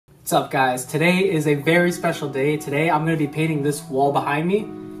What's up guys? Today is a very special day. Today I'm going to be painting this wall behind me.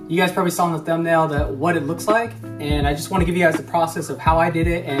 You guys probably saw in the thumbnail what it looks like, and I just want to give you guys the process of how I did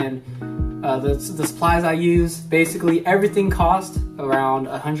it and the supplies I used. Basically everything cost around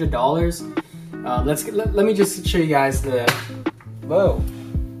 $100. Let me just show you guys whoa,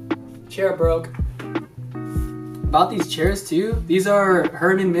 chair broke. About these chairs too, these are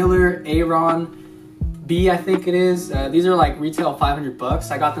Herman Miller Aeron B, I think it is. These are like retail 500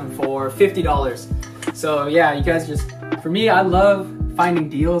 bucks. I got them for $50. So yeah, you guys for me, I love finding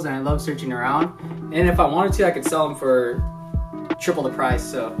deals and I love searching around. And if I wanted to, I could sell them for triple the price.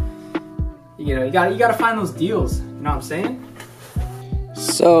 So, you know, you gotta find those deals. You know what I'm saying?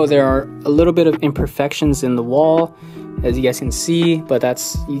 So there are a little bit of imperfections in the wall, as you guys can see, but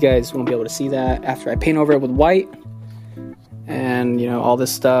you guys won't be able to see that after I paint over it with white. And you know, all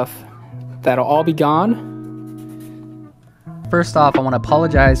this stuff, that'll all be gone. First off, I want to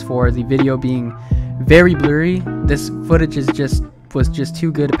apologize for the video being very blurry. This footage was just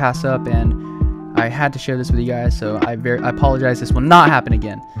too good to pass up, and I had to share this with you guys, so I apologize. This will not happen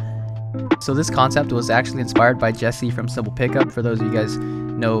again. So this concept was actually inspired by Jesse from Simple Pickup. For those of you guys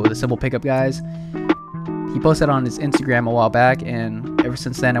know the Simple Pickup guys, he posted on his Instagram a while back, and ever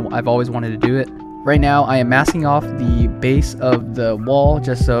since then I've always wanted to do it. Right now I am masking off the base of the wall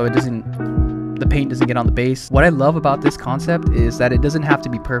just so the paint doesn't get on the base. What I love about this concept is that it doesn't have to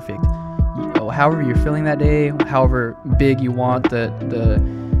be perfect. However you're feeling that day, however big you want the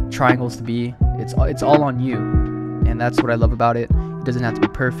triangles to be, it's all on you, and that's what I love about it. It doesn't have to be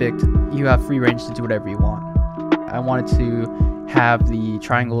perfect. You have free range to do whatever you want. I wanted to have the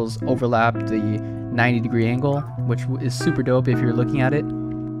triangles overlap the 90-degree angle, which is super dope if you're looking at it.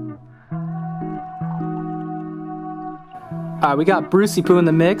 We got Brucey Poo in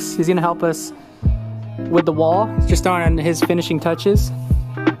the mix. He's gonna help us with the wall. He's just throwing on his finishing touches.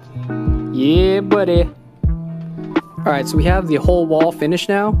 Yeah, buddy. Alright, so we have the whole wall finished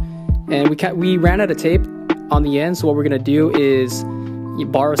now, and we ran out of tape on the end, so what we're gonna do is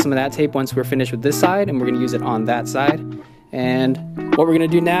borrow some of that tape once we're finished with this side, and we're gonna use it on that side. And what we're gonna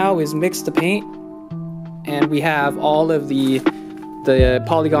do now is mix the paint, and we have all of the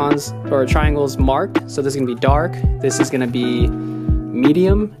polygons or triangles marked. So this is gonna be dark, this is gonna be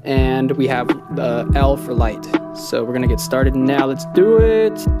medium, and we have the L for light. So we're gonna get started now. Let's do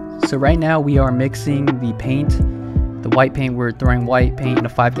it. So right now we are mixing the paint, the white paint. We're throwing white paint in a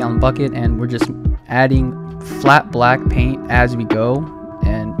 5-gallon bucket, and we're just adding flat black paint as we go,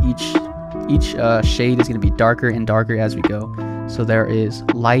 and each shade is gonna be darker and darker as we go. So there is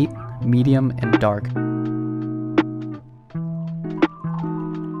light, medium, and dark.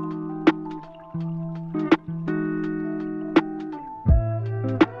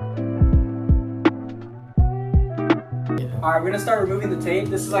 Alright, we're gonna start removing the tape.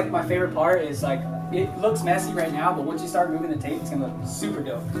 This is like my favorite part, is like, it looks messy right now, but once you start removing the tape, it's gonna look super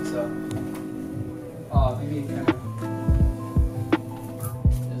dope. So, maybe kind of,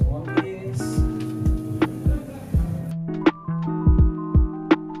 there's one piece.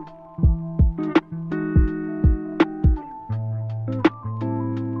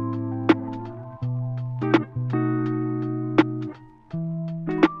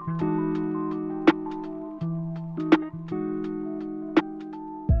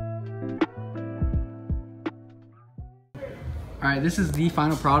 Alright, this is the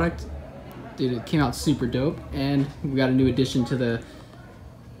final product. Dude, it came out super dope, and we got a new addition to the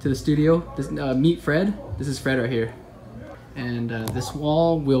studio. This meet Fred. This is Fred right here, and this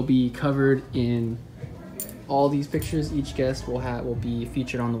wall will be covered in all these pictures. Each guest will be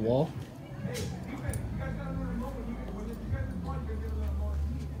featured on the wall.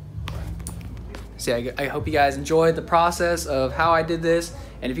 So yeah, I hope you guys enjoyed the process of how I did this,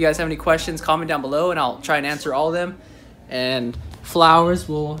 and if you guys have any questions, comment down below and I'll try and answer all of them. And Flowers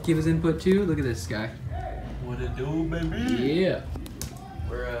will give his input too. Look at this guy. What it do, baby? Yeah.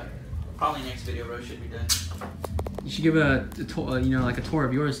 We're probably next video, bro, should be done. You should give a tour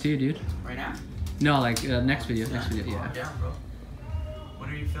of yours too, dude. Right now? No, like next video. Next video, yeah. Yeah, bro. When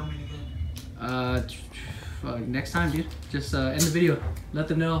are you filming again? Next time, dude. Just end the video. Let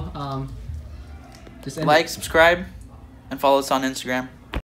them know. Just end like, it. subscribe, and follow us on Instagram.